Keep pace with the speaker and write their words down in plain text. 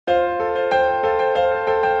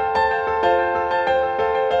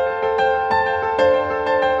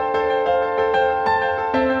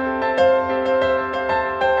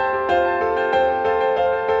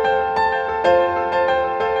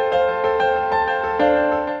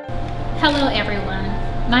Hello everyone,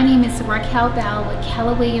 my name is Raquel Bell with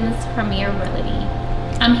Keller Williams Premier Realty.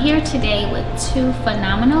 I'm here today with two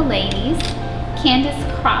phenomenal ladies,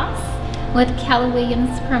 Candice Cross with Keller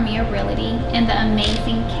Williams Premier Realty and the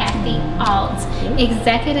amazing Katy Sip,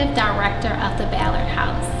 Executive Director of the Ballard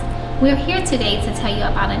House. We're here today to tell you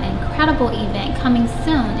about an incredible event coming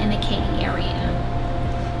soon in the Katy area.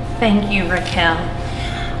 Thank you, Raquel.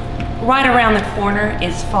 Right around the corner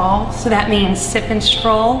is fall, so that means Sip and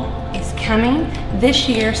Stroll is coming. This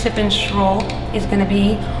year, Sip and Stroll is going to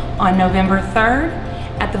be on November 3rd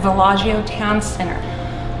at the Bellagio Town Center.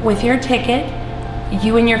 With your ticket,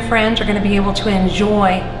 you and your friends are going to be able to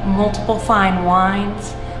enjoy multiple fine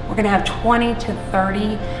wines. We're going to have 20 to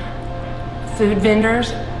 30 food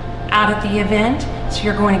vendors out at the event, so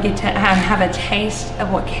you're going to get to have a taste of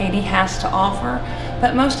what Katy has to offer.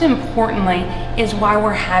 But most importantly is why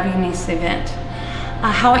we're having this event,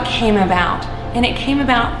 how it came about. And it came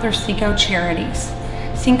about through Cinco Charities.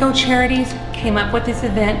 Cinco Charities came up with this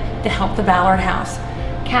event to help the Ballard House.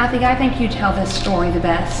 Kathy, I think you tell this story the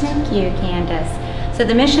best. Thank you, Candice. So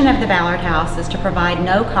the mission of the Ballard House is to provide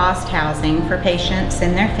no-cost housing for patients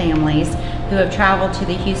and their families who have traveled to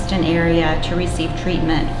the Houston area to receive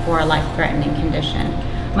treatment for a life-threatening condition.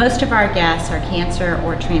 Most of our guests are cancer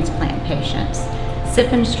or transplant patients.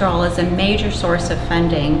 Sip and Stroll is a major source of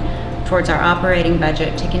funding towards our operating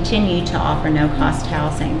budget to continue to offer no-cost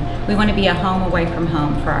housing. We want to be a home away from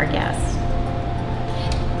home for our guests.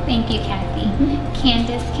 Thank you, Kathy.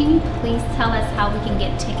 Candice, can you please tell us how we can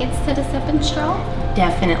get tickets to the Sip and Stroll?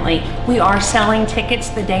 Definitely. We are selling tickets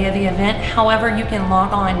the day of the event. However, you can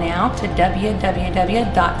log on now to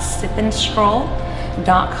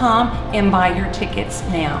www.sippandstroll.com and buy your tickets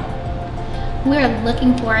now. We're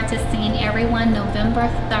looking forward to seeing everyone November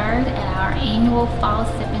 3rd at our annual Fall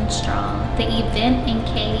Sip and Stroll, the event in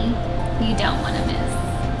Katy you don't want to miss.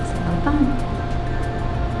 So fun.